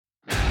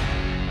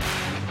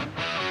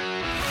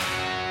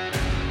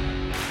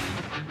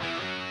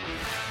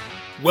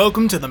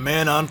Welcome to the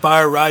Man on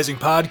Fire Rising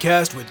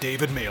podcast with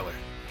David Mailer.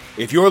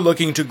 If you're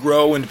looking to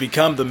grow and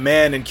become the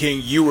man and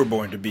king you were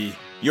born to be,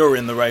 you're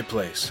in the right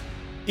place.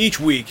 Each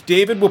week,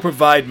 David will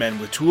provide men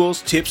with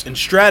tools, tips, and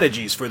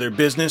strategies for their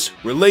business,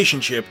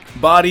 relationship,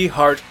 body,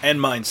 heart, and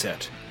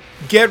mindset.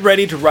 Get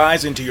ready to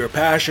rise into your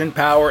passion,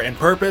 power, and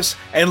purpose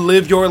and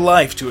live your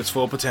life to its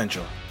full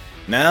potential.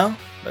 Now,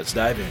 let's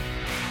dive in.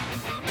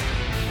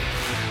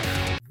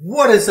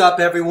 What is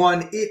up,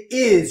 everyone? It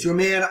is your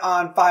Man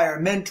on Fire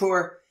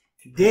mentor,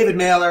 David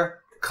Mailer,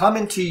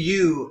 coming to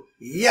you,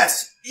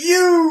 yes,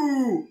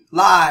 you,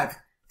 live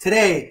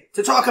today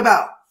to talk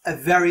about a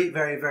very,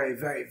 very, very,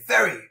 very,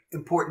 very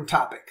important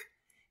topic.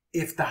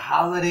 If the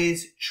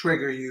holidays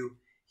trigger you,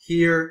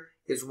 here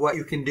is what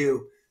you can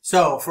do.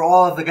 So for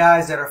all of the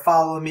guys that are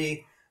following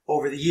me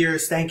over the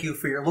years, thank you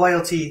for your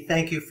loyalty.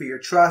 Thank you for your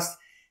trust.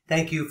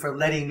 Thank you for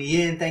letting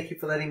me in. Thank you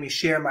for letting me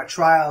share my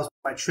trials,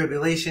 my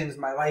tribulations,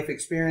 my life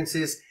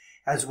experiences,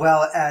 as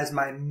well as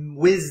my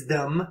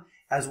wisdom,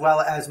 as well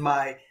as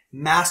my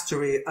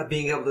mastery of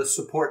being able to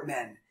support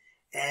men.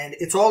 And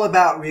it's all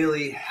about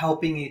really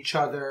helping each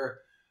other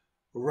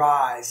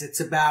rise. It's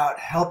about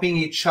helping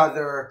each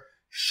other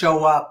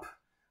show up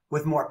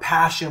with more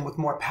passion, with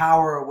more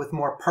power, with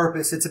more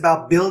purpose. It's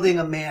about building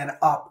a man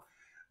up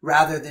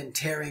rather than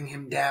tearing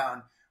him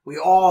down. We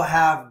all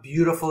have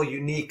beautiful,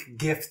 unique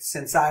gifts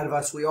inside of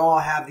us. We all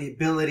have the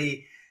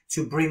ability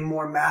to bring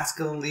more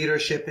masculine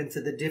leadership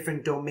into the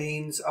different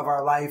domains of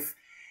our life,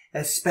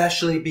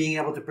 especially being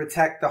able to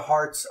protect the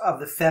hearts of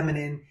the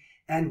feminine.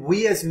 And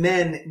we as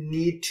men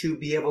need to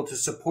be able to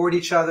support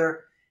each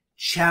other,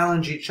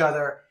 challenge each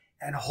other,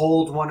 and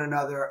hold one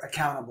another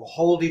accountable.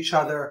 Hold each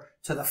other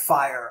to the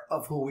fire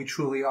of who we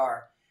truly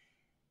are.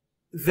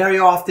 Very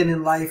often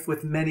in life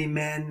with many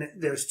men,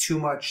 there's too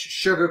much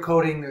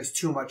sugarcoating, there's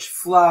too much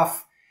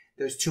fluff,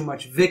 there's too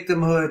much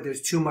victimhood,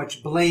 there's too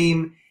much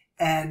blame.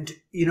 And,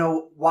 you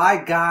know,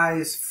 why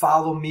guys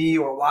follow me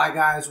or why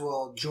guys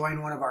will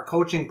join one of our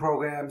coaching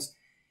programs,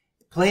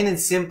 plain and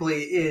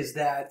simply, is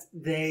that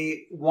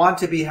they want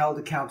to be held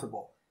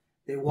accountable.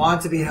 They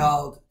want to be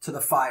held to the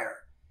fire.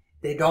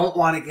 They don't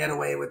want to get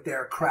away with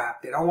their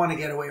crap. They don't want to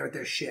get away with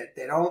their shit.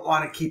 They don't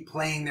want to keep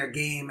playing their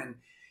game and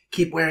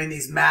keep wearing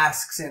these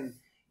masks and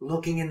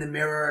looking in the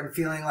mirror and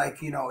feeling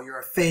like, you know,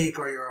 you're a fake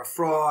or you're a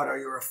fraud or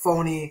you're a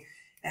phony.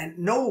 And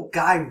no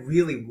guy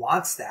really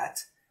wants that.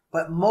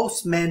 But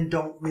most men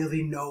don't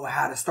really know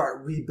how to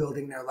start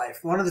rebuilding their life.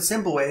 One of the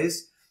simple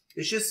ways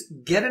is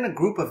just get in a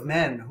group of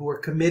men who are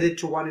committed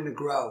to wanting to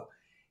grow.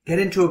 Get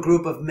into a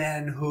group of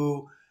men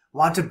who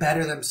want to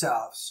better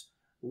themselves,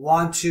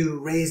 want to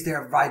raise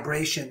their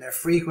vibration, their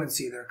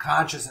frequency, their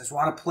consciousness,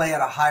 want to play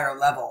at a higher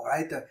level,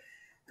 right?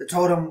 The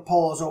totem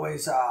pole is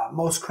always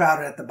most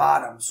crowded at the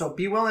bottom. So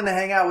be willing to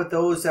hang out with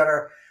those that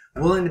are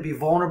willing to be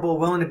vulnerable,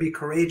 willing to be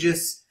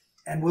courageous,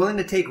 and willing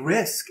to take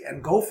risk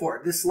and go for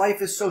it. This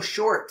life is so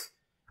short.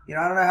 You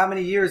know, I don't know how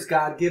many years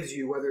God gives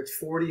you, whether it's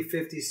 40,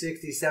 50,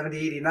 60, 70,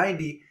 80,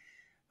 90.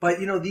 But,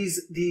 you know,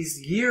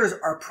 these years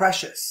are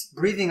precious.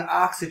 Breathing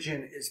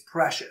oxygen is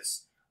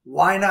precious.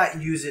 Why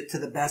not use it to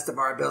the best of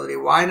our ability?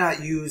 Why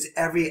not use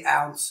every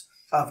ounce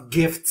of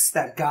gifts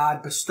that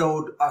God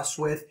bestowed us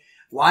with?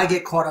 Why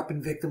get caught up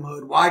in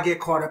victimhood? Why get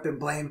caught up in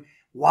blame?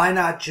 Why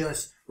not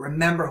just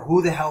remember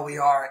who the hell we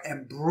are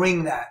and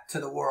bring that to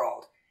the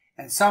world?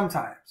 And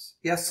sometimes,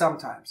 yes,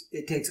 sometimes,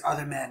 it takes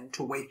other men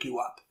to wake you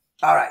up.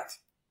 All right.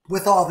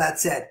 With all that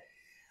said,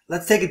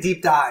 let's take a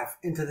deep dive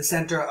into the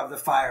center of the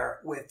fire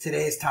with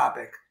today's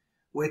topic,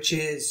 which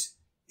is,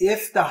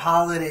 if the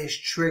holidays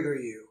trigger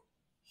you,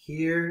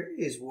 here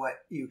is what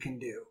you can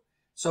do.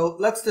 So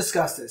let's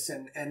discuss this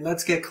and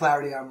let's get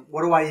clarity on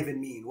what do I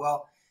even mean?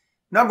 Well,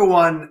 number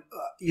one,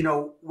 you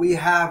know, we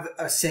have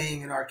a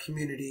saying in our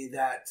community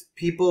that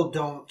people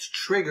don't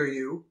trigger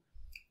you,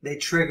 they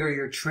trigger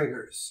your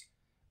triggers.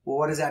 Well,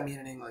 what does that mean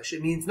in English?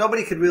 It means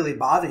nobody could really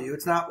bother you.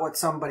 It's not what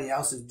somebody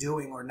else is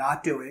doing or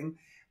not doing,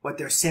 what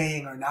they're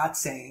saying or not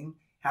saying,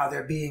 how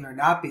they're being or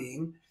not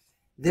being.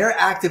 They're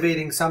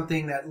activating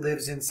something that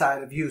lives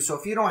inside of you. So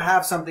if you don't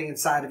have something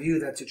inside of you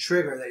that's a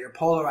trigger, that you're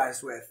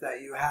polarized with, that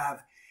you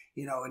have,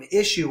 you know, an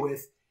issue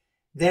with,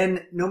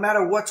 then no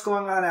matter what's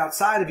going on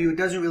outside of you, it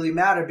doesn't really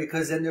matter,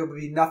 because then there will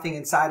be nothing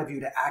inside of you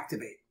to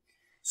activate.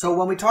 So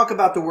when we talk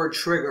about the word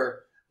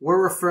trigger,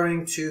 we're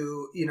referring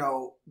to, you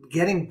know,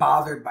 getting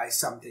bothered by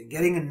something,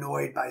 getting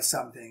annoyed by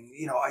something.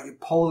 You know, are you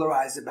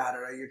polarized about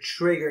it? Are you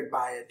triggered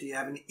by it? Do you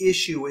have an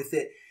issue with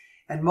it?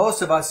 And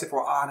most of us, if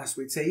we're honest,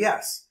 we'd say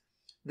yes.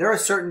 There are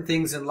certain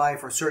things in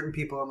life or certain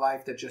people in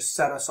life that just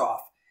set us off.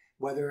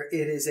 Whether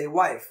it is a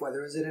wife,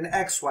 whether it's an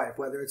ex-wife,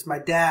 whether it's my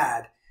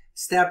dad,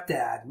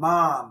 stepdad,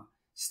 mom,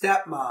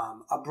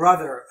 stepmom, a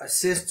brother, a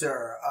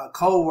sister, a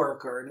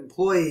coworker, an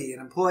employee, an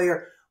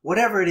employer,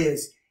 whatever it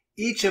is.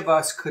 Each of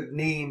us could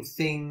name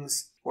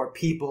things or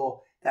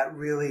people that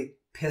really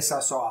piss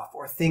us off,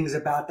 or things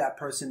about that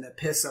person that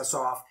piss us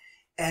off.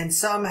 And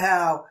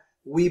somehow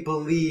we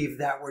believe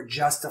that we're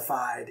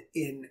justified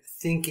in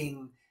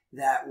thinking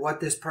that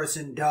what this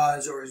person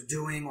does or is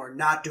doing or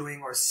not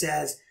doing or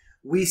says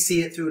we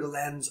see it through the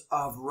lens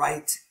of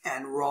right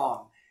and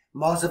wrong.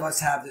 Most of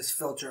us have this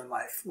filter in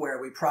life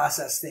where we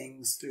process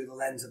things through the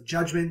lens of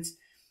judgment.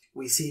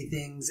 We see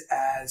things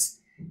as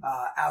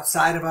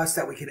outside of us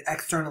that we could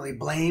externally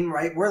blame,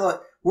 right?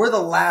 We're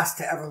the last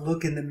to ever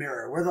look in the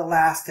mirror. We're the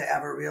last to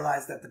ever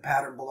realize that the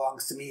pattern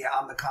belongs to me.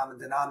 I'm the common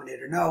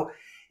denominator. No,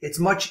 it's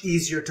much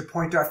easier to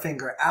point our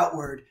finger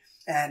outward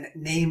and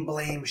name,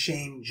 blame,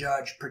 shame,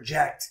 judge,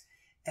 project,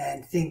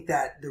 and think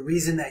that the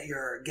reason that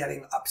you're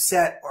getting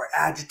upset or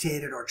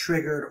agitated or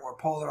triggered or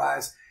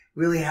polarized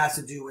really has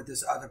to do with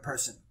this other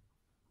person.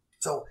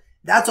 So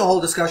that's a whole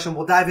discussion.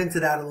 We'll dive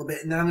into that a little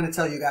bit, and then I'm going to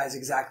tell you guys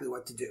exactly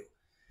what to do.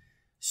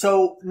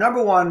 So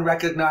number one,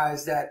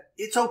 recognize that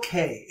it's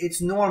okay.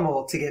 It's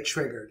normal to get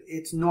triggered.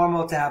 It's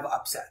normal to have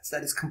upsets.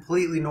 That is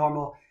completely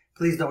normal.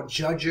 Please don't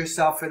judge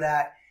yourself for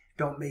that.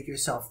 Don't make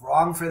yourself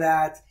wrong for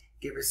that.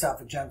 Give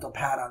yourself a gentle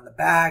pat on the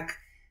back.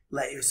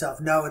 Let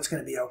yourself know it's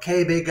going to be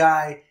okay, big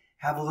guy.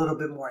 Have a little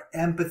bit more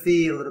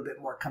empathy, a little bit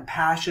more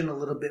compassion, a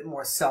little bit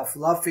more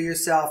self-love for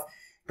yourself.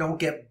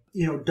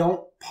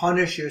 Don't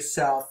punish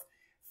yourself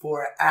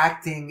for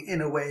acting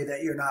in a way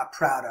that you're not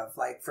proud of.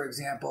 Like, for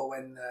example,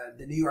 when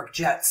the New York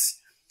Jets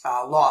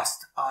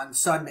lost on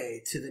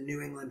Sunday to the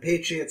New England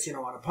Patriots,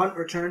 on a punt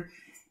return,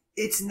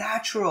 it's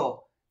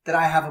natural that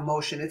I have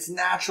emotion. It's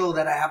natural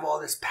that I have all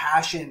this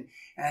passion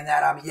and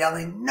that I'm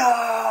yelling,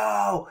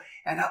 no!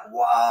 And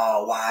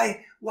whoa,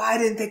 why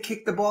didn't they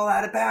kick the ball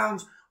out of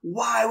bounds?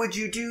 Why would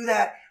you do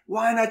that?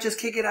 Why not just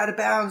kick it out of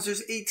bounds?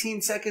 There's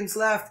 18 seconds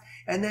left.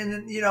 And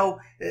then,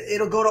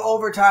 it'll go to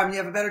overtime and you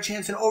have a better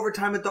chance in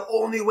overtime. But the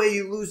only way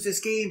you lose this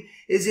game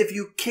is if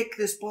you kick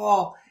this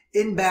ball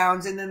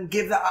inbounds and then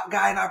give the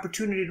guy an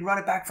opportunity to run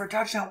it back for a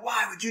touchdown.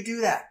 Why would you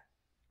do that?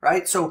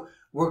 Right? So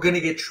we're going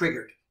to get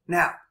triggered.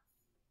 Now,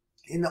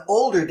 in the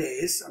older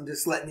days, I'm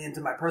just letting you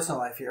into my personal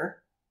life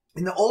here.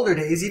 In the older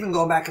days, even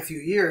going back a few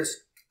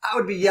years, I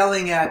would be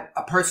yelling at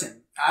a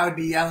person. I would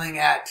be yelling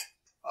at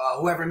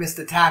whoever missed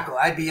the tackle.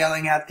 I'd be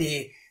yelling at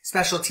the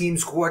special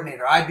teams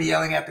coordinator. I'd be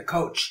yelling at the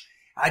coach.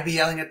 I'd be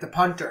yelling at the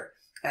punter.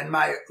 And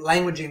my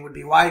languaging would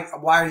be, why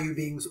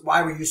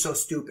were you so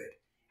stupid?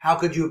 How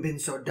could you have been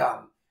so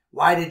dumb?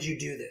 Why did you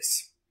do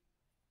this?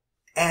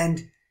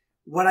 And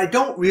what I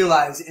don't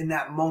realize in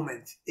that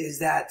moment is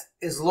that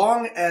as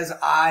long as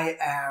I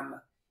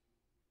am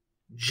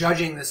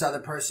judging this other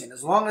person,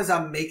 as long as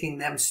I'm making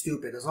them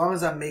stupid, as long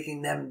as I'm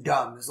making them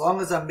dumb, as long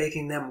as I'm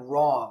making them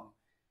wrong,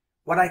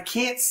 what I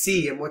can't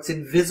see and what's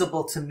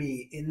invisible to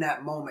me in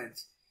that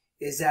moment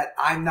is that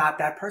I'm not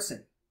that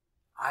person.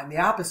 I'm the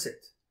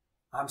opposite.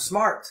 I'm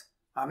smart.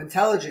 I'm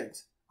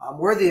intelligent. I'm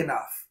worthy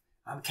enough.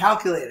 I'm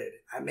calculated.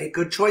 I make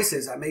good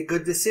choices. I make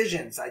good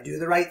decisions. I do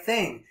the right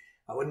thing.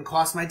 I wouldn't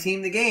cost my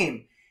team the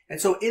game.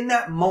 And so in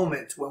that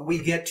moment when we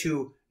get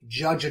to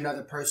judge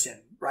another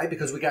person, right,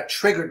 because we got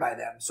triggered by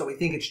them, so we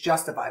think it's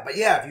justified. But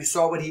yeah, if you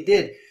saw what he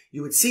did,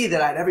 you would see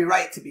that I had every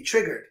right to be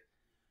triggered.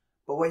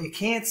 But what you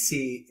can't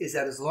see is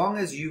that as long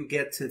as you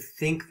get to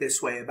think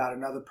this way about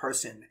another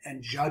person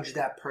and judge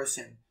that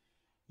person,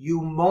 you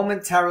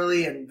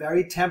momentarily and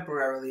very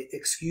temporarily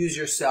excuse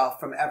yourself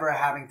from ever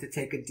having to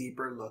take a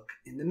deeper look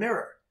in the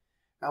mirror.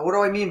 Now, what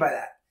do I mean by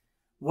that?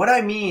 What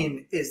I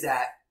mean is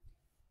that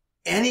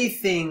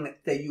anything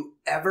that you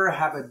ever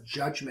have a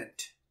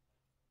judgment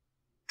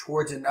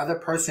towards another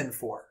person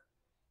for,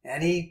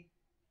 any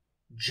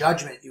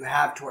judgment you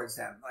have towards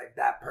them, like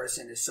that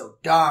person is so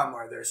dumb,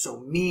 or they're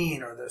so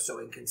mean, or they're so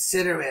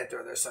inconsiderate,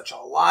 or they're such a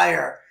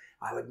liar,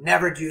 I would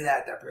never do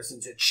that, that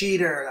person's a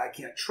cheater, I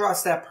can't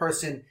trust that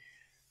person.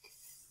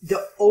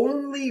 The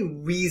only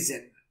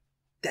reason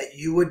that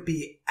you would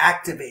be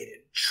activated,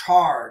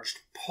 charged,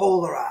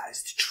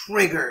 polarized,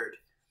 triggered,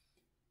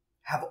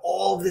 have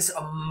all this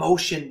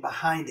emotion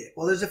behind it,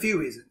 well, there's a few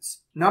reasons.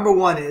 Number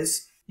one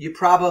is you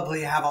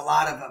probably have a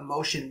lot of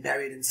emotion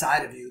buried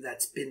inside of you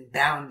that's been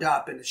bound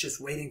up and it's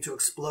just waiting to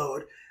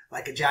explode,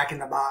 like a Jack in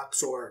the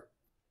Box or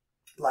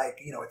like,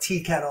 a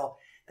tea kettle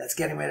that's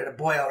getting ready to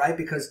boil, right?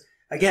 Because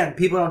again,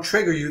 people don't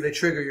trigger you, they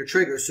trigger your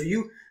triggers. So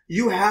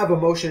you have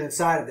emotion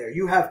inside of there.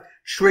 You have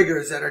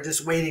triggers that are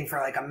just waiting for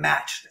like a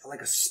match,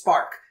 like a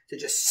spark to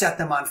just set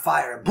them on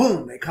fire. And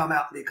boom, they come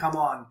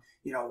on,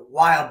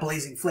 wild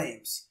blazing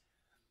flames.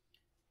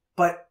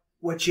 But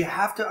what you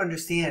have to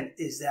understand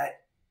is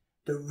that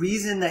the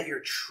reason that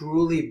you're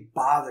truly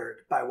bothered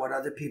by what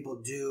other people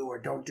do or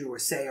don't do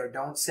or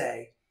don't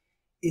say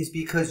is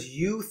because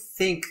you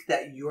think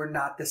that you're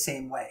not the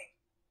same way.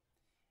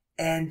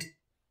 And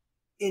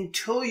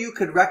until you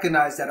could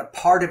recognize that a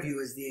part of you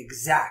is the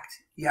exact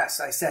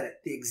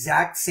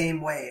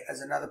same way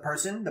as another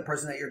person, the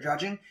person that you're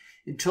judging,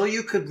 until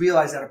you could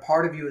realize that a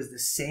part of you is the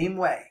same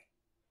way,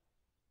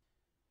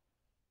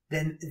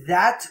 then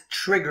that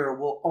trigger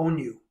will own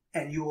you.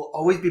 And you will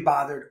always be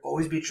bothered,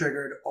 always be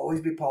triggered, always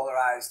be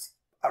polarized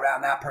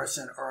around that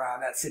person or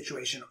around that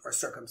situation or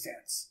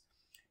circumstance.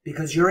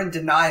 Because you're in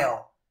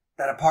denial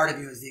that a part of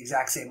you is the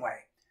exact same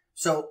way.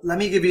 So let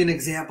me give you an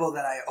example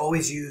that I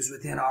always use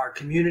within our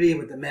community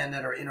with the men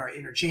that are in our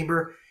inner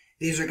chamber.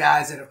 These are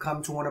guys that have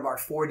come to one of our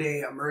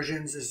 4-day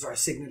immersions. This is our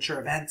signature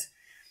event.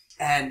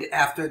 And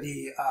after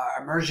the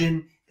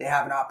immersion, they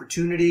have an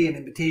opportunity, an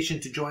invitation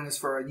to join us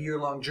for a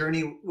year-long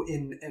journey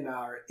in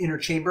our inner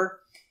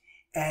chamber.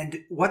 And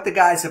what the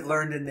guys have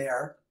learned in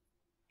there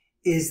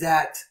is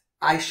that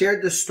I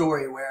shared this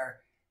story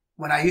where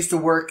when I used to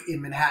work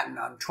in Manhattan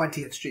on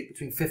 20th Street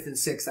between 5th and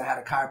 6th, I had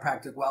a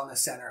chiropractic wellness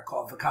center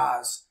called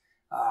Vicaz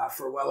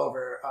for well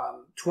over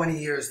 20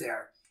 years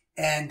there.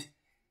 And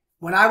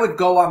when I would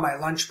go on my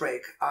lunch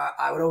break,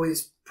 I would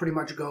always pretty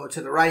much go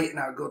to the right and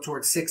I would go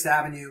towards 6th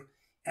Avenue.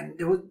 And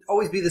there would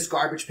always be this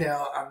garbage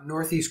pail on the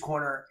northeast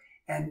corner.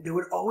 And there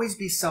would always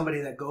be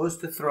somebody that goes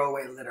to throw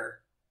away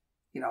litter.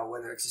 You know,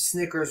 whether it's a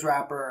Snickers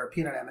wrapper or a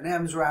peanut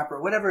M&M's wrapper,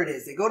 whatever it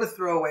is, they go to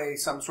throw away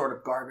some sort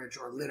of garbage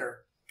or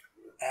litter.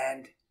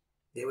 And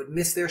they would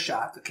miss their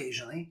shot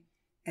occasionally.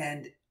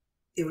 And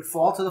it would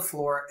fall to the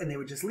floor and they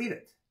would just leave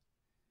it.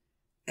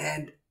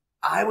 And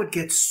I would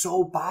get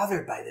so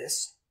bothered by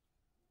this.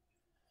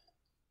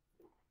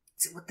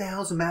 I'd say, what the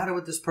hell's the matter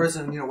with this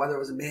person? You know, whether it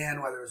was a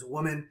man, whether it was a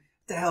woman.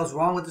 What the hell's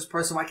wrong with this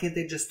person? Why can't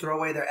they just throw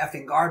away their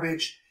effing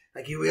garbage?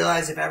 Like, you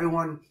realize if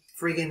everyone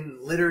friggin'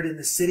 littered in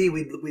the city,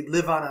 we'd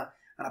live on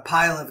a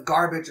pile of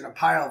garbage and a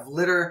pile of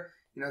litter.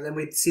 You know, then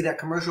we'd see that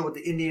commercial with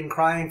the Indian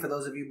crying, for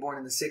those of you born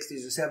in the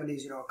 60s or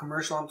 70s, you know, a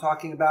commercial I'm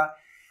talking about.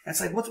 And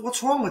it's like,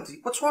 what's wrong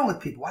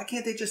with people? Why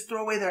can't they just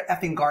throw away their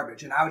effing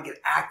garbage? And I would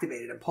get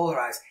activated and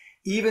polarized,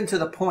 even to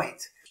the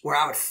point where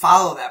I would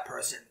follow that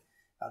person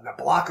a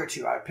block or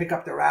two. I would pick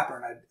up the wrapper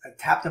and I'd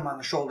tap them on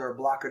the shoulder a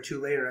block or two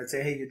later. And I'd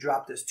say, hey, you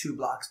dropped this 2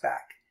 blocks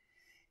back.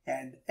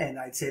 And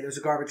I'd say, there's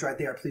a garbage right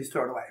there. Please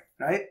throw it away,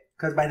 right?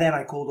 Because by then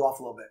I cooled off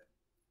a little bit.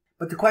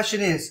 But the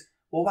question is,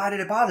 well, why did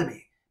it bother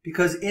me?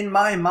 Because in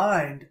my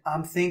mind,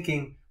 I'm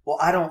thinking, well,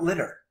 I don't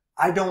litter.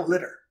 I don't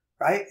litter,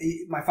 right?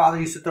 My father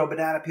used to throw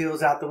banana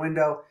peels out the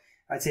window.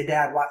 I'd say,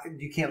 Dad, why,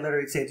 you can't litter.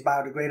 He'd say it's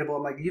biodegradable.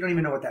 I'm like, you don't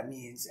even know what that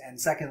means. And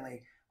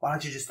secondly, why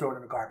don't you just throw it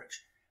in the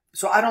garbage?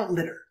 So I don't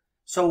litter.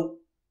 So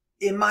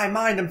in my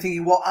mind, I'm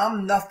thinking, well,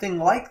 I'm nothing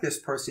like this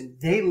person.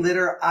 They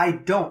litter. I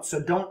don't.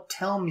 So don't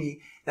tell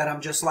me that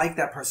I'm just like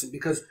that person,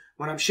 because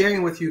when I'm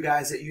sharing with you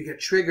guys that you get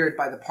triggered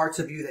by the parts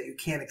of you that you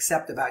can't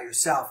accept about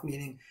yourself,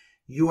 meaning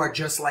you are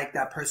just like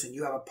that person.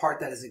 You have a part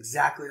that is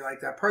exactly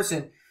like that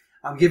person.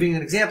 I'm giving you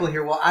an example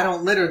here. Well, I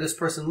don't litter. This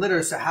person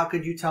litters. So how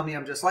could you tell me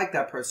I'm just like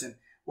that person?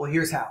 Well,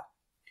 here's how.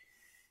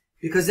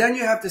 Because then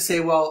you have to say,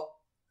 well,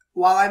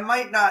 while I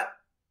might not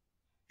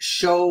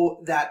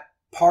show that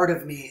part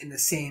of me in the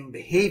same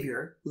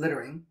behavior,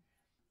 littering,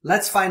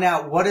 let's find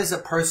out what is a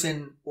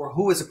person, or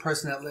who is a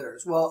person that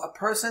litters. Well, a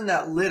person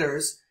that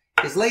litters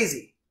is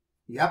lazy.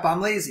 Yep,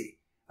 I'm lazy.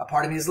 A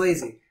part of me is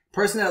lazy. A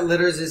person that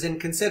litters is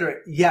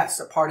inconsiderate.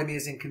 Yes, a part of me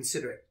is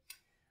inconsiderate.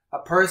 A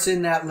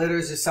person that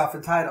litters is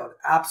self-entitled.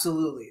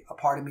 Absolutely, a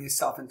part of me is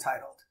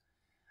self-entitled.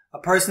 A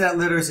person that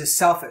litters is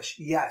selfish.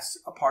 Yes,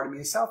 a part of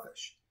me is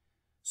selfish.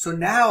 So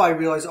now I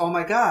realize, oh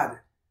my God,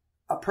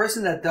 a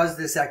person that does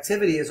this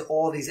activity is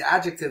all these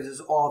adjectives, is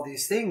all of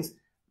these things.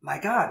 My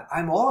God,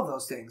 I'm all of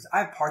those things. I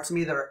have parts of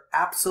me that are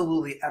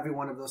absolutely every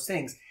one of those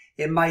things.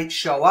 It might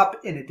show up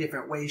in a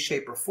different way,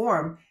 shape, or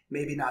form,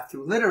 maybe not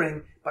through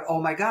littering, but oh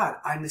my God,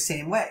 I'm the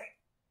same way.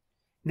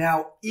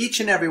 Now, each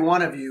and every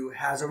one of you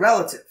has a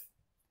relative,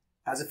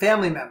 has a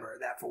family member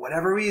that for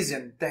whatever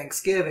reason,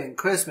 Thanksgiving,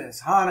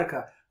 Christmas,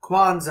 Hanukkah,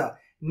 Kwanzaa,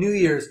 New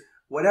Year's,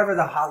 whatever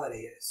the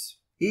holiday is,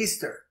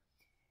 Easter,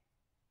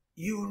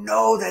 you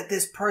know that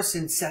this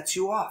person sets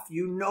you off.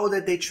 You know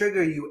that they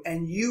trigger you,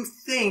 and you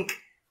think,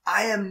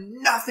 I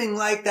am nothing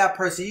like that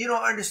person. You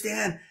don't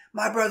understand.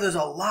 My brother's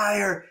a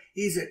liar.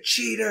 He's a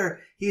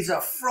cheater. He's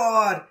a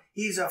fraud.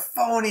 He's a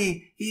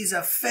phony. He's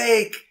a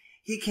fake.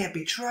 He can't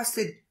be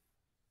trusted.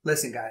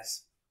 Listen,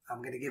 guys, I'm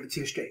going to give it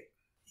to you straight.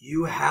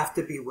 You have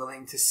to be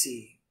willing to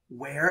see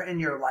where in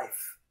your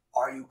life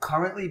are you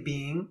currently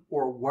being,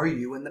 or were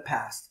you in the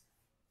past,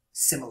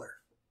 similar.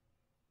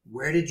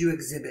 Where did you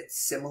exhibit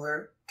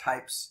similar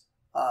types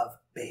of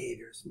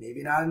behaviors?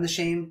 Maybe not in the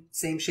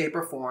same shape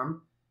or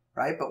form,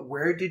 right? But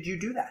where did you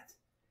do that?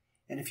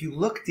 And if you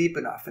look deep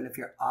enough, and if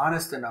you're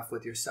honest enough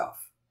with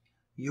yourself,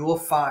 you will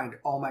find,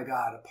 oh my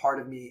God, a part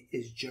of me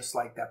is just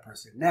like that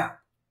person. Now,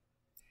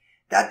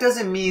 that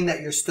doesn't mean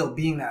that you're still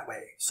being that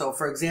way. So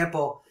for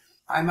example,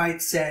 I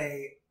might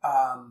say,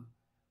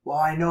 well,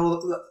 I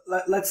know,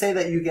 let's say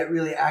that you get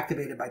really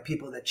activated by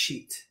people that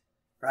cheat,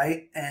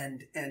 right?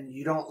 And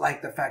you don't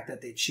like the fact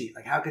that they cheat.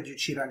 Like, how could you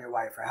cheat on your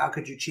wife? Or how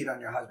could you cheat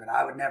on your husband?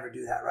 I would never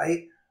do that,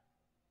 right?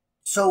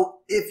 So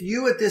if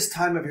you at this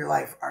time of your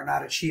life are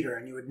not a cheater,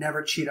 and you would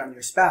never cheat on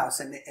your spouse,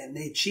 and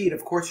they cheat,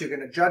 of course you're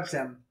going to judge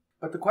them.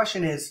 But the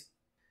question is,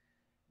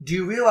 do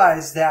you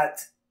realize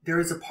that there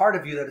is a part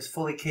of you that is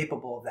fully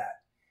capable of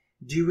that?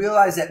 Do you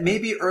realize that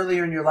maybe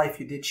earlier in your life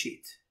you did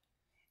cheat?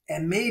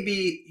 And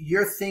maybe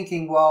you're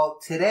thinking, well,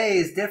 today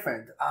is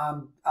different.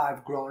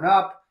 I've grown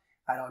up.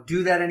 I don't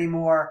do that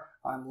anymore.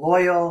 I'm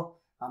loyal.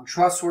 I'm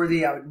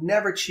trustworthy. I would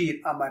never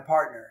cheat on my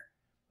partner.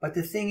 But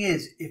the thing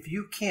is, if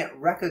you can't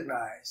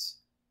recognize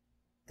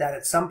that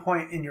at some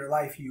point in your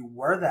life you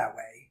were that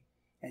way,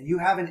 and you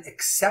haven't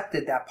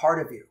accepted that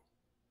part of you,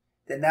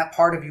 then that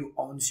part of you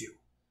owns you.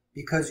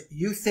 because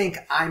you think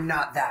I'm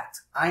not that.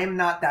 I am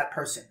not that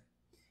person.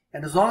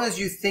 And as long as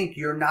you think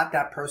you're not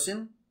that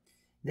person,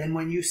 then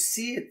when you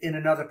see it in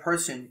another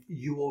person,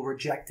 you will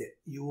reject it.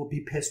 You will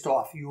be pissed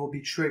off. You will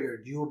be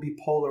triggered. You will be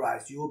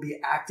polarized. You will be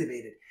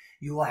activated.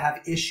 You will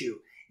have issue.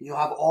 You'll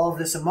have all of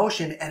this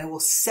emotion, and it will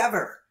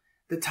sever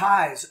the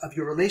ties of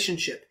your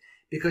relationship,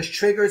 because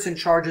triggers and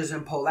charges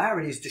and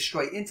polarities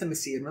destroy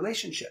intimacy in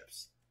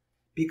relationships.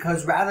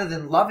 Because rather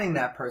than loving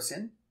that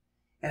person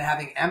and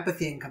having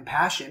empathy and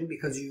compassion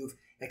because you've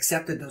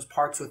accepted those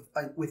parts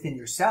within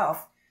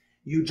yourself,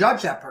 you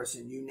judge that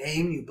person. You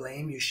name, you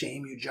blame, you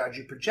shame, you judge,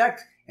 you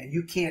project, and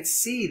you can't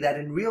see that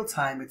in real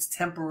time it's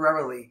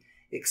temporarily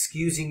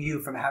excusing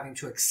you from having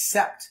to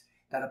accept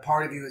that a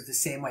part of you is the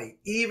same way.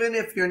 Even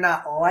if you're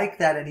not like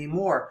that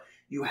anymore,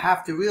 you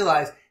have to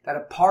realize that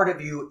a part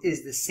of you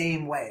is the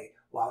same way.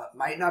 While it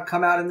might not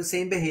come out in the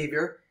same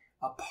behavior,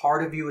 a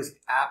part of you is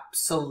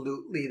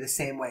absolutely the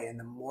same way. And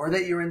the more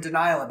that you're in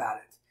denial about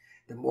it,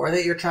 the more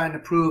that you're trying to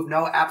prove,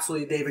 no,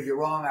 absolutely, David, you're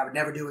wrong. I would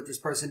never do what this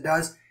person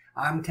does.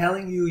 I'm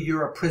telling you,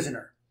 you're a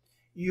prisoner.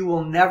 You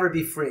will never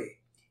be free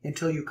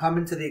until you come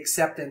into the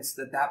acceptance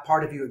that that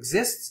part of you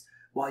exists.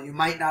 While you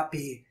might not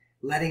be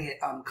letting it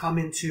come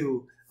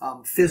into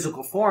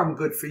physical form,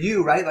 good for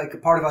you, right? Like a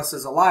part of us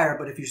is a liar,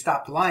 but if you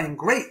stopped lying,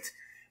 great.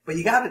 But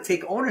you got to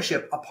take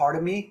ownership. A part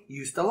of me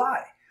used to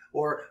lie,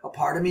 or a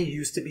part of me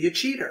used to be a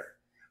cheater,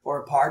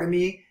 or a part of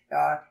me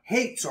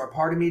hates, or a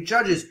part of me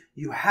judges.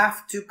 You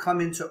have to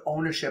come into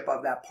ownership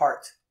of that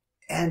part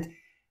and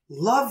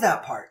love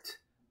that part.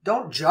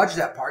 Don't judge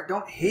that part.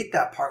 Don't hate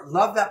that part.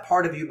 Love that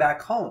part of you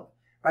back home,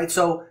 right?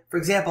 So, for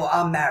example,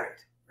 I'm married,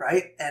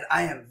 right? And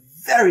I am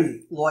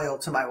very loyal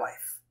to my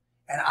wife,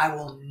 and I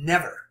will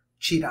never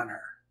cheat on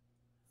her.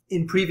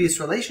 In previous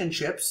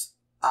relationships,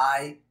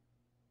 I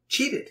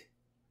cheated.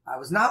 I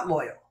was not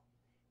loyal.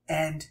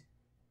 And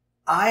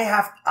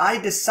I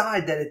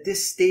decide that at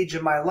this stage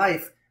of my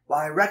life,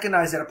 while I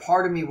recognize that a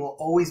part of me will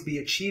always be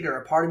a cheater,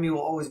 a part of me will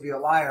always be a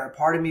liar, a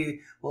part of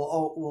me will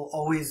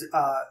always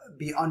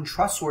be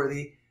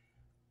untrustworthy,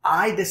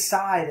 I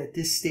decide at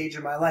this stage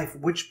of my life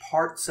which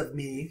parts of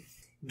me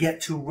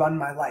get to run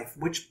my life,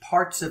 which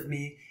parts of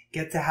me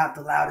get to have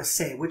the loudest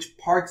say, which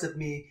parts of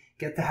me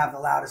get to have the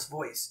loudest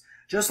voice.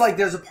 Just like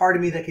there's a part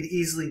of me that could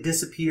easily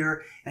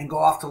disappear and go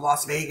off to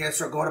Las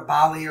Vegas or go to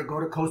Bali or go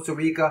to Costa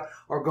Rica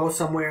or go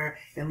somewhere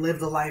and live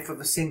the life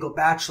of a single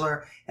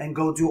bachelor and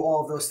go do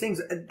all of those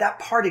things. That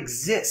part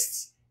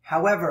exists.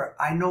 However,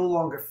 I no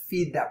longer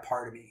feed that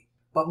part of me.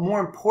 But more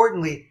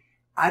importantly,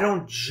 I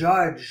don't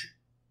judge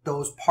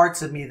those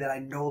parts of me that I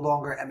no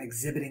longer am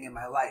exhibiting in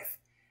my life.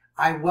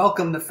 I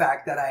welcome the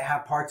fact that I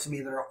have parts of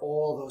me that are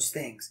all those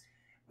things,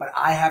 but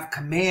I have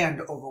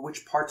command over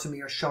which parts of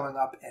me are showing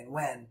up and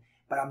when.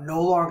 But I'm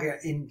no longer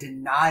in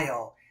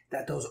denial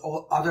that those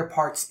other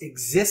parts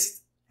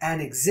exist and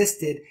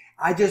existed.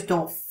 I just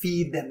don't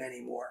feed them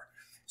anymore.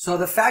 So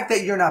the fact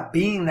that you're not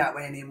being that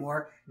way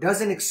anymore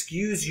doesn't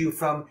excuse you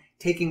from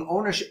taking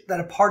ownership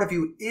that a part of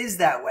you is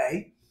that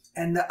way.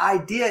 And the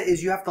idea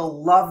is you have to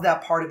love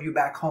that part of you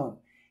back home.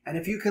 And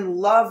if you can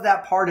love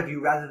that part of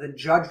you rather than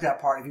judge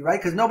that part of you, right?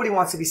 Because nobody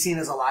wants to be seen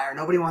as a liar.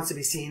 Nobody wants to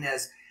be seen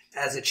as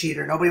a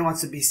cheater. Nobody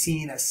wants to be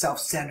seen as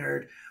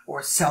self-centered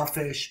or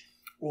selfish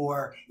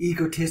or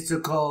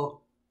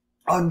egotistical,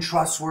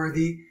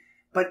 untrustworthy.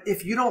 But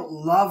if you don't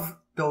love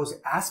those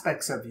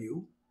aspects of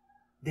you,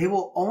 they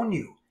will own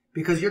you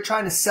because you're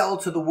trying to sell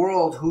to the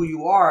world who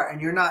you are and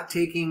you're not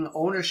taking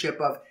ownership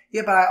of,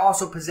 yeah, but I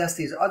also possess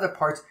these other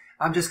parts.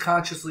 I'm just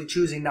consciously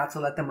choosing not to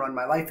let them run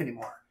my life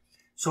anymore.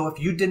 So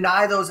if you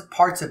deny those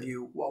parts of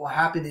you, what will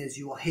happen is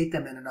you will hate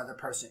them in another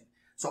person.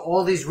 So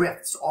all these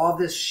rifts, all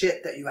this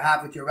shit that you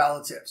have with your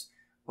relatives,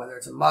 whether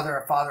it's a mother,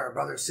 a father, a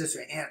brother, a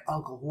sister, aunt,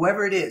 uncle,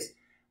 whoever it is,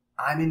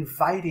 I'm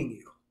inviting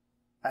you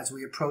as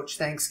we approach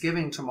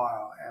Thanksgiving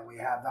tomorrow and we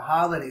have the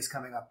holidays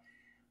coming up.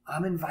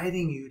 I'm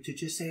inviting you to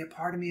just say a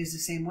part of me is the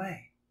same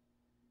way.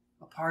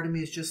 A part of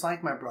me is just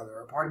like my brother.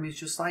 Or a part of me is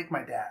just like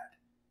my dad.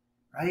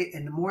 Right?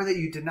 And the more that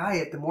you deny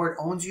it, the more it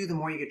owns you, the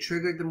more you get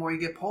triggered, the more you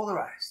get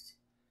polarized.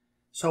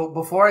 So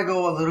before I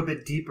go a little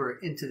bit deeper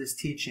into this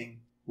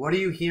teaching, what are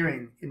you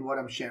hearing in what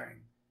I'm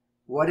sharing?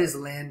 What is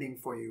landing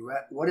for you?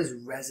 What is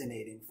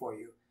resonating for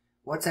you?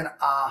 What's an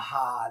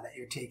aha that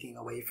you're taking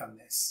away from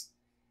this?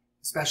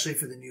 Especially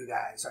for the new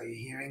guys. Are you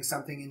hearing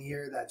something in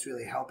here that's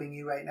really helping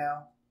you right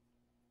now?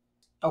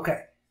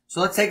 Okay,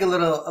 so let's take a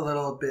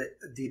little bit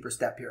deeper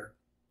step here.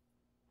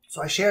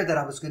 So I shared that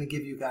I was going to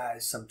give you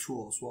guys some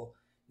tools. Well,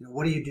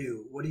 what do you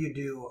do? What do you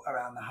do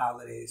around the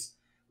holidays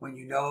when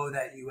you know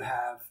that you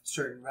have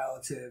certain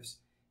relatives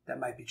that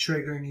might be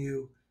triggering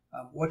you?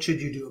 What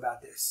should you do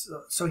about this?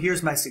 So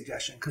here's my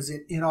suggestion, because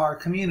in our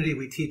community,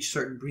 we teach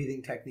certain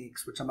breathing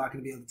techniques, which I'm not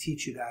going to be able to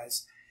teach you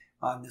guys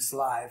on this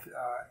live.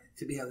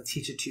 To be able to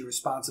teach it to you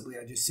responsibly,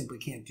 I just simply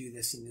can't do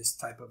this in this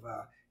type of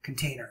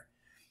container.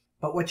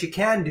 But what you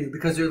can do,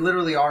 because there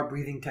literally are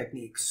breathing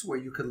techniques where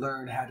you could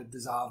learn how to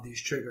dissolve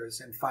these triggers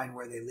and find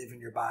where they live in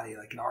your body.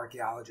 Like an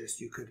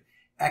archaeologist, you could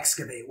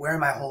excavate. Where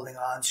am I holding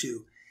on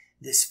to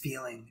this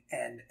feeling,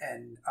 and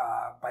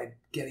by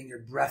getting your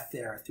breath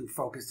there through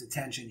focused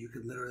attention, you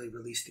could literally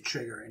release the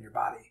trigger in your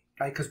body,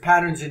 right? Because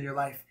patterns in your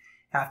life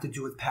have to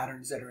do with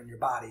patterns that are in your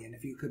body. And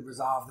if you could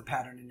resolve the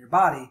pattern in your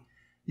body,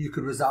 you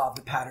could resolve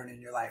the pattern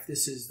in your life.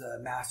 This is the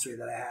mastery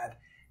that I had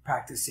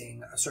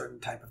practicing a certain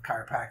type of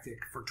chiropractic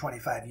for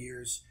 25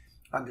 years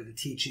under the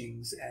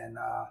teachings and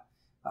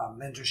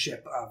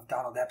mentorship of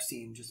Donald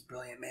Epstein, just a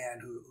brilliant man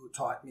who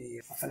taught me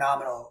a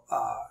phenomenal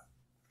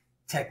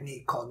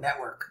technique called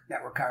network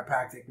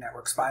chiropractic,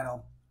 network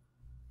spinal,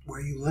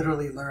 where you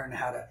literally learn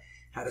how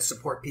to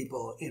support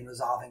people in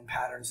resolving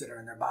patterns that are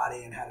in their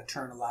body, and how to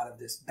turn a lot of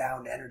this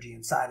bound energy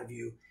inside of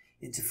you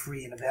into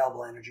free and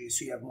available energy,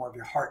 so you have more of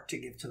your heart to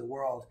give to the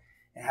world,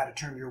 and how to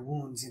turn your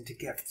wounds into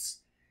gifts.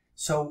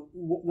 So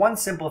one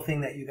simple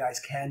thing that you guys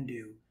can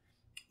do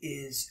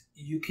is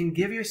you can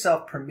give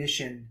yourself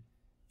permission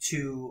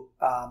to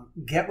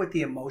get with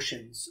the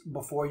emotions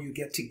before you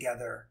get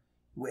together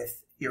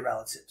with your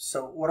relatives.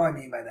 So what do I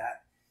mean by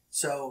that?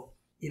 So,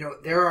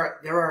 there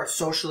are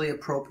socially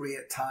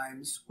appropriate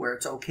times where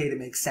it's okay to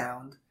make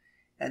sound.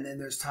 And then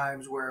there's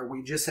times where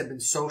we just have been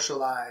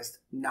socialized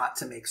not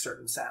to make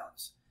certain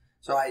sounds.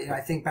 So I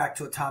think back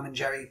to a Tom and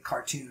Jerry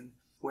cartoon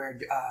where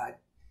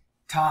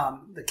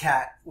Tom, the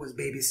cat, was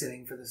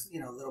babysitting for this,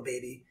 little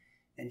baby.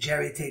 And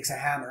Jerry takes a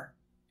hammer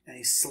and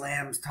he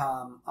slams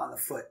Tom on the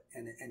foot,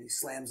 and he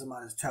slams him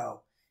on his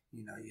toe.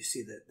 You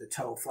see the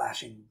toe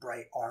flashing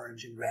bright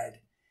orange and red.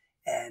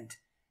 And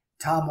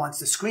Tom wants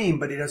to scream,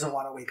 but he doesn't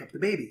want to wake up the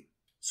baby.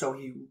 So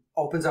he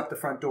opens up the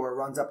front door,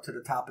 runs up to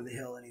the top of the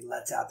hill, and he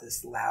lets out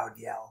this loud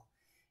yell.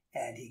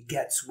 And he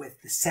gets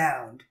with the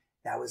sound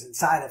that was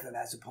inside of him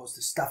as opposed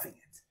to stuffing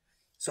it.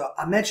 So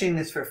I'm mentioning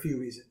this for a few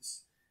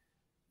reasons.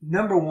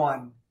 Number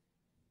one,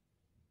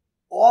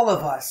 all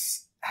of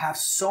us have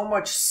so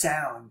much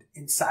sound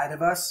inside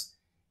of us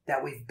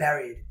that we've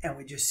buried and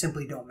we just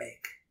simply don't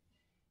make.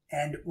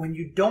 And when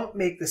you don't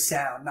make the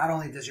sound, not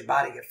only does your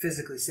body get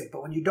physically sick,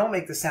 but when you don't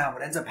make the sound,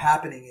 what ends up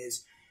happening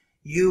is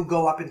you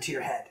go up into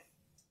your head.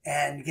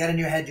 And you get in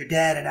your head, you're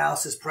dead,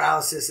 analysis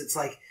paralysis. It's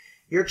like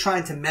you're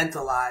trying to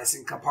mentalize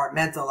and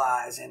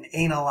compartmentalize and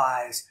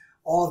analyze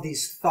all of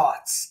these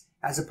thoughts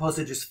as opposed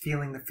to just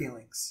feeling the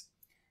feelings.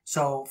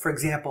 So, for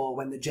example,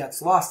 when the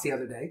Jets lost the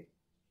other day,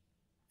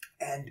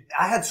 and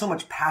I had so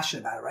much passion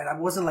about it, right? I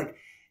wasn't like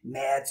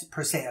mad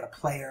per se at a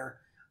player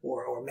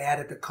or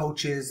mad at the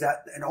coaches.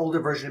 That an older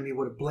version of me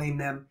would have blamed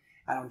them.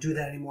 I don't do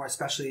that anymore,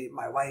 especially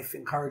my wife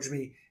encouraged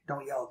me,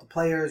 don't yell at the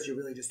players. You're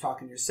really just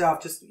talking to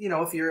yourself. Just,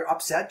 if you're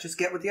upset, just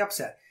get with the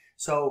upset.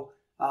 So,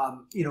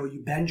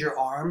 you bend your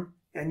arm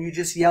and you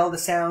just yell the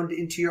sound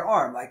into your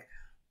arm, like,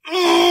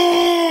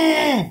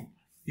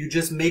 you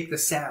just make the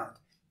sound.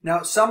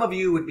 Now, some of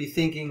you would be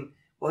thinking,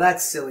 well,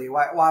 that's silly.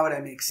 Why would I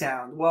make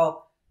sound?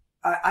 Well,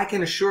 I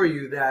can assure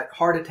you that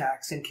heart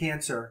attacks and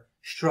cancer,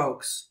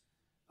 strokes,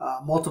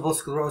 multiple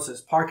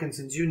sclerosis,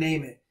 Parkinson's, you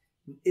name it,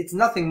 it's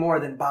nothing more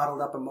than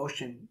bottled up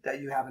emotion that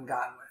you haven't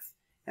gotten with.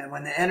 And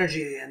when the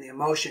energy and the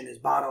emotion is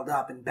bottled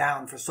up and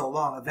bound for so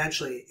long,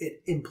 eventually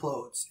it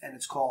implodes, and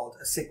it's called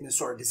a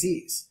sickness or a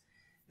disease.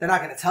 They're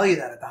not going to tell you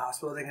that at the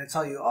hospital. They're going to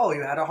tell you, oh,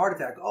 you had a heart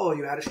attack. Oh,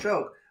 you had a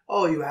stroke.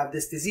 Oh, you have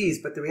this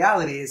disease. But the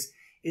reality is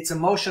it's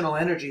emotional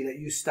energy that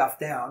you stuff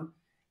down.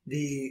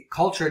 The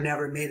culture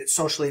never made it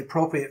socially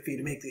appropriate for you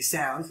to make these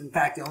sounds. In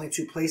fact, the only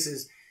two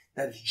places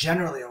that it's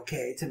generally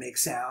okay to make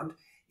sound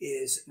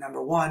is,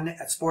 number one,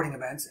 at sporting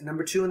events, and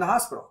number two, in the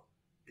hospital.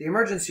 The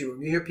emergency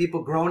room. You hear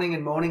people groaning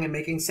and moaning and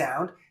making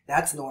sound.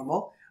 That's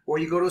normal. Or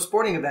you go to a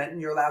sporting event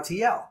and you're allowed to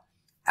yell.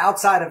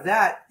 Outside of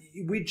that,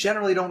 we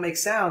generally don't make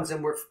sounds,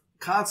 and we're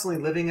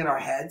constantly living in our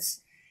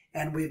heads,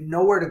 and we have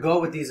nowhere to go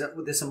with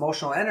this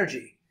emotional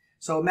energy.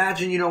 So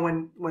imagine,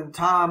 when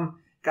Tom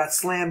got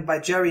slammed by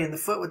Jerry in the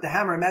foot with the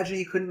hammer, imagine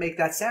he couldn't make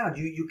that sound.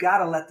 You got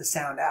to let the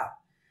sound out.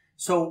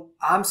 So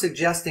I'm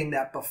suggesting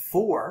that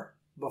before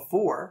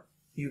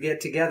you get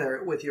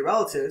together with your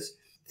relatives,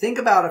 think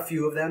about a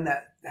few of them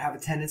that have a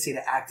tendency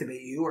to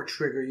activate you or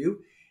trigger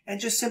you, and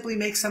just simply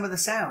make some of the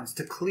sounds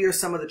to clear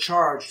some of the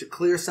charge, to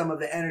clear some of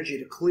the energy,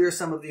 to clear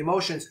some of the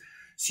emotions,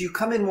 so you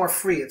come in more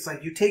free. It's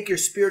like you take your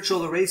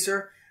spiritual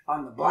eraser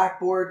on the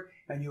blackboard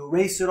and you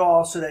erase it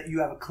all so that you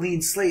have a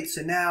clean slate.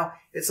 So now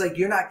it's like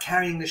you're not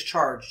carrying this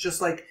charge. Just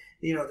like,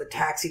 the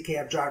taxi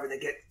cab driver that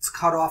gets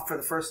cut off for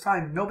the first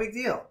time, no big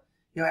deal.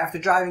 After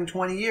driving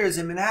 20 years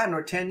in Manhattan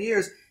or 10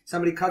 years,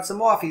 somebody cuts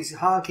him off. He's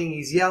honking,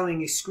 he's yelling,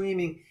 he's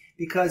screaming,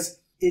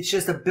 because it's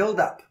just a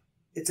buildup.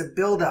 It's a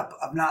buildup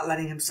of not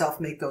letting himself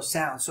make those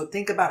sounds. So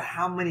think about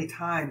how many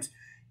times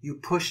you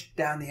push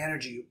down the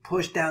energy, you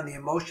push down the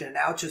emotion, and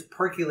now it's just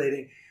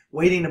percolating,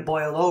 waiting to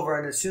boil over.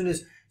 And as soon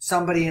as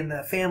somebody in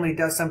the family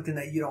does something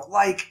that you don't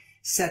like,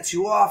 sets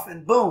you off,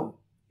 and boom,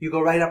 you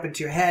go right up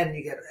into your head and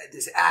you get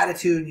this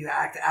attitude and you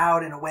act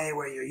out in a way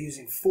where you're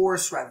using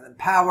force rather than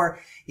power.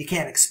 You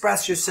can't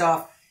express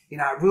yourself. You're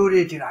not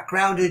rooted. You're not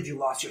grounded. You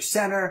lost your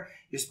center.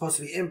 You're supposed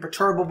to be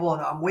imperturbable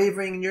and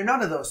unwavering, and you're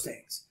none of those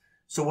things.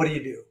 So what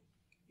do?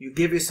 You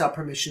give yourself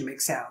permission to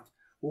make sound.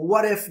 Well,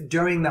 what if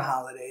during the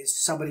holidays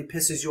somebody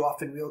pisses you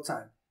off in real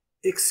time?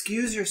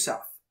 Excuse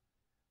yourself.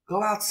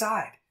 Go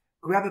outside.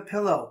 Grab a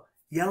pillow.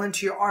 Yell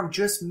into your arm.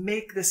 Just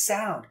make the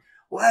sound.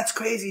 Well, that's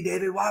crazy,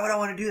 David. Why would I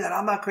want to do that?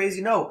 I'm not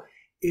crazy. No,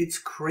 it's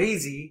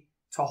crazy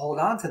to hold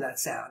on to that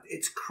sound.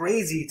 It's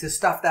crazy to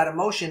stuff that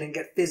emotion and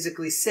get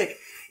physically sick.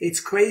 It's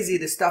crazy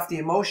to stuff the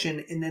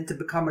emotion and then to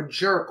become a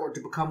jerk or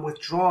to become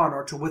withdrawn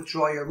or to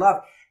withdraw your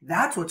love.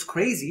 That's what's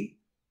crazy.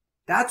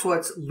 That's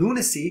what's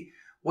lunacy.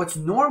 What's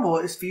normal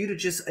is for you to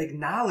just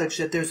acknowledge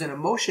that there's an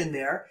emotion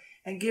there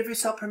and give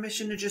yourself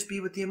permission to just be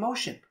with the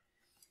emotion.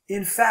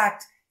 In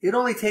fact, it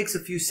only takes a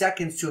few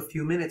seconds to a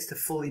few minutes to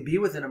fully be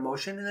with an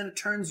emotion, and then it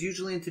turns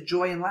usually into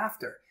joy and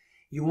laughter.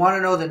 You want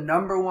to know the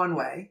number one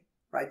way,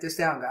 write this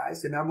down,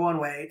 guys, the number one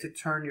way to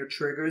turn your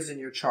triggers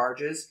and your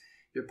charges,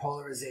 your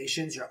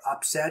polarizations, your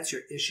upsets,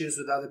 your issues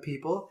with other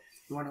people,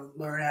 you want to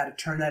learn how to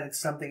turn that into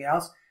something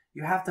else,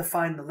 you have to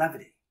find the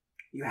levity.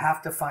 You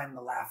have to find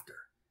the laughter.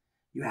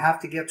 You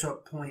have to get to a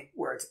point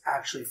where it's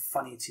actually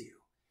funny to you.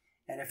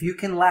 And if you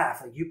can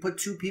laugh, like you put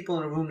two people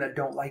in a room that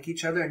don't like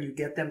each other and you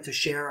get them to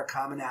share a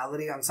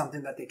commonality on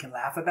something that they can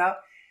laugh about,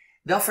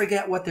 they'll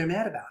forget what they're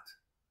mad about.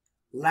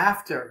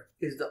 Laughter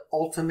is the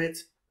ultimate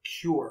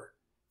cure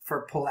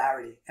for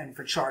polarity and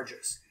for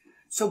charges.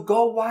 So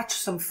go watch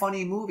some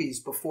funny movies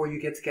before you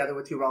get together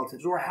with your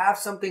relatives, or have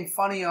something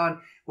funny on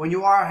when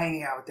you are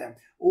hanging out with them.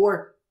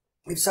 Or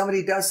if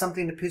somebody does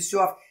something to piss you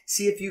off,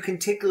 see if you can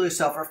tickle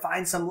yourself or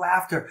find some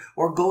laughter,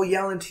 or go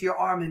yell into your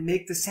arm and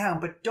make the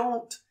sound. But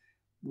don't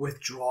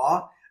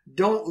withdraw.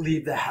 Don't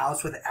leave the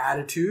house with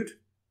attitude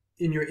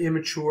in your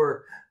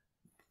immature,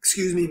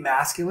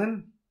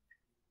 masculine.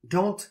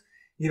 Don't,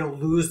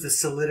 lose the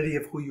solidity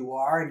of who you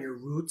are and your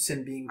roots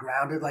and being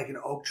grounded like an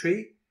oak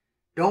tree.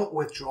 Don't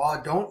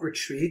withdraw. Don't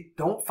retreat.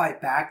 Don't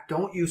fight back.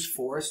 Don't use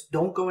force.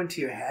 Don't go into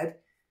your head.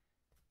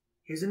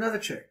 Here's another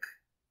trick.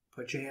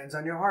 Put your hands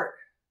on your heart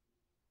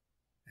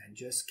and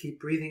just keep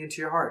breathing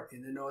into your heart,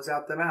 in the nose,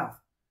 out the mouth.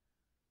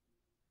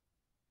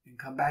 And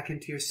come back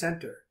into your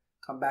center.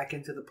 Come back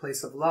into the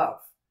place of love.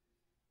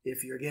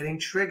 If you're getting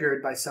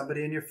triggered by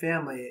somebody in your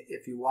family,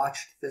 if you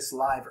watched this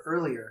live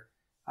earlier,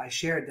 I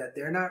shared that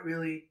they're not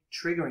really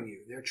triggering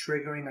you. They're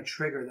triggering a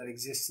trigger that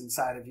exists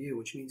inside of you,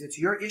 which means it's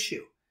your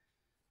issue.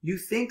 You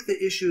think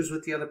the issue is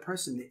with the other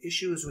person. The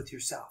issue is with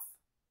yourself.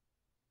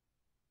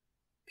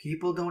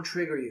 People don't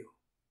trigger you.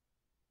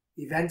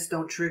 Events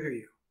don't trigger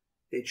you.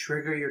 They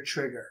trigger your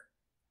trigger.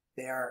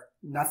 They are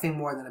nothing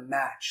more than a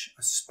match,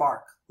 a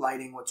spark,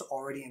 lighting what's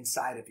already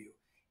inside of you.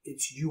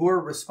 It's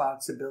your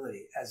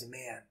responsibility as a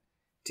man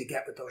to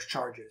get with those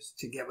charges,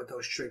 to get with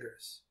those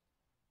triggers,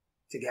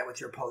 to get with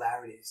your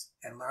polarities,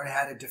 and learn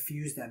how to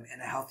diffuse them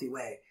in a healthy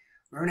way.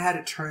 Learn how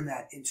to turn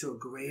that into a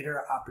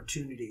greater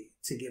opportunity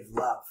to give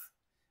love.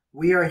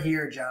 We are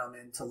here,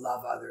 gentlemen, to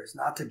love others,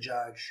 not to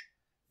judge,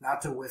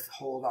 not to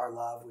withhold our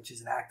love, which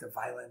is an act of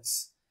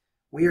violence.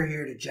 We are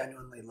here to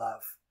genuinely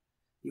love.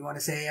 You want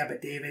to say, yeah,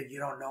 but David, you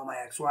don't know my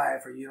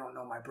ex-wife, or you don't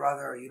know my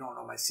brother, or you don't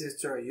know my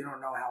sister, or you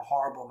don't know how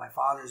horrible my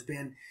father's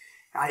been.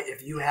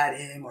 If you had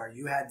him or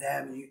you had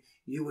them,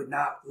 you would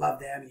not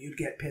love them. You'd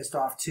get pissed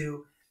off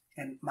too.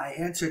 And my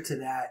answer to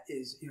that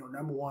is,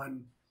 number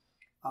one,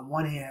 on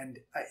one hand,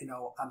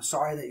 I'm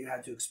sorry that you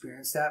had to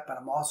experience that, but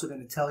I'm also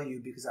going to tell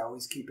you, because I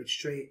always keep it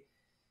straight,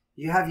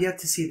 you have yet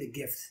to see the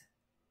gift.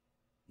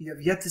 You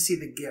have yet to see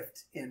the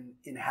gift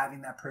in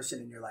having that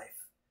person in your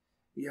life.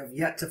 You have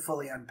yet to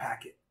fully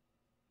unpack it.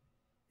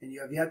 And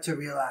you have yet to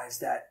realize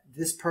that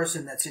this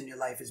person that's in your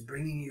life is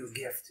bringing you a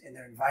gift, and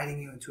they're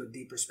inviting you into a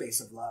deeper space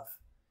of love.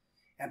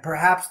 And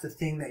perhaps the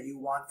thing that you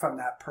want from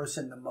that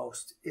person the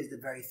most is the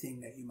very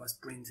thing that you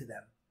must bring to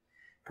them.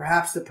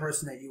 Perhaps the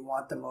person that you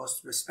want the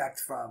most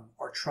respect from,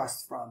 or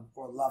trust from,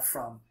 or love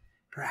from,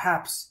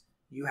 perhaps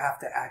you have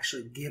to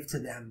actually give to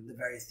them the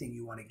very thing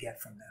you want to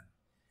get from them.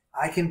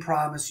 I can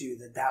promise you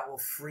that will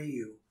free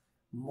you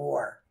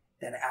more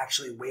than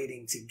actually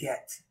waiting to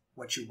get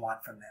what you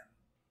want from them.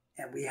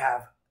 And we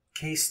have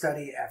case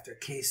study after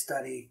case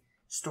study,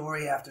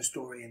 story after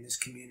story in this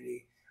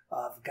community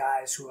of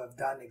guys who have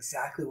done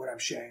exactly what I'm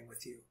sharing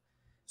with you.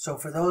 So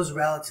for those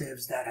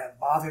relatives that have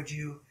bothered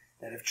you,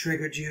 that have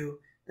triggered you,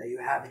 that you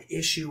have an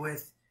issue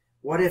with,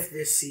 what if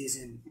this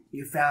season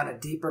you found a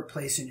deeper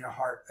place in your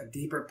heart, a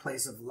deeper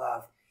place of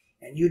love,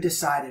 and you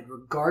decided,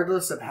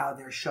 regardless of how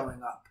they're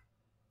showing up,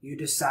 you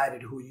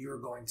decided who you're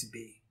going to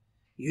be.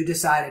 You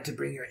decided to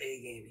bring your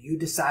A game. You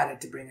decided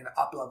to bring an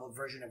up-leveled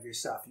version of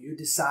yourself. You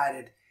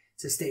decided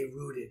to stay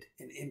rooted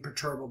and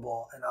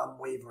imperturbable and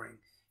unwavering.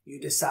 You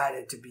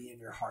decided to be in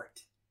your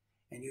heart.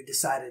 And you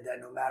decided that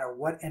no matter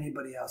what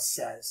anybody else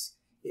says,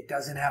 it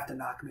doesn't have to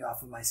knock me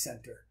off of my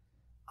center.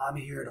 I'm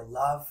here to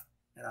love,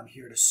 and I'm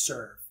here to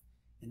serve.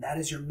 And that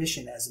is your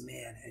mission as a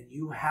man. And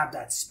you have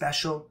that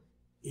special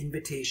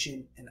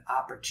invitation and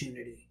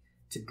opportunity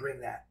to bring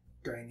that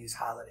during these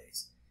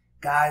holidays.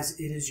 Guys,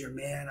 it is your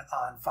Man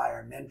on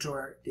Fire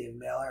mentor, Dave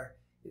Mailer.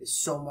 It is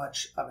so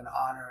much of an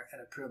honor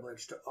and a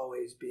privilege to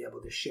always be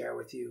able to share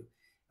with you.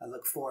 I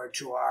look forward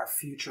to our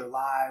future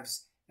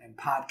lives and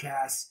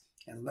podcasts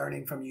and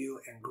learning from you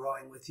and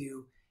growing with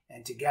you.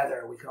 And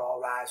together we could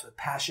all rise with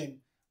passion,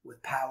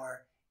 with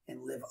power,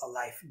 and live a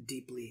life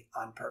deeply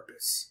on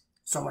purpose.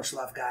 So much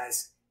love,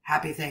 guys.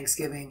 Happy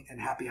Thanksgiving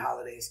and happy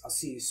holidays. I'll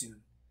see you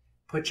soon.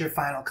 Put your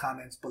final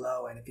comments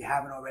below, and if you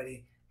haven't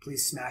already,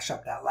 please smash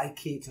up that like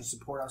key to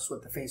support us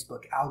with the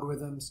Facebook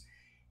algorithms.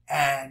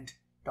 And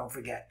don't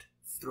forget,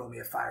 throw me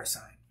a fire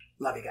sign.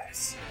 Love you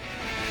guys.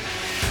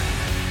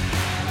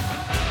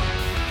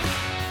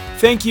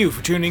 Thank you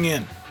for tuning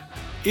in.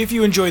 If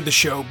you enjoyed the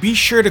show, be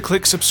sure to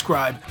click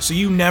subscribe so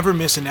you never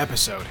miss an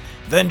episode.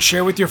 Then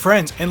share with your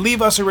friends and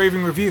leave us a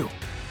raving review.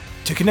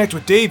 To connect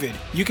with David,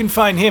 you can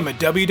find him at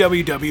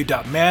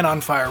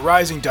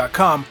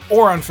www.manonfirerising.com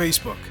or on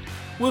Facebook.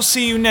 We'll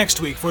see you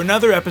next week for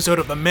another episode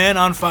of the Man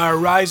on Fire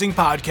Rising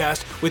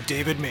podcast with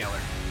David Mailer.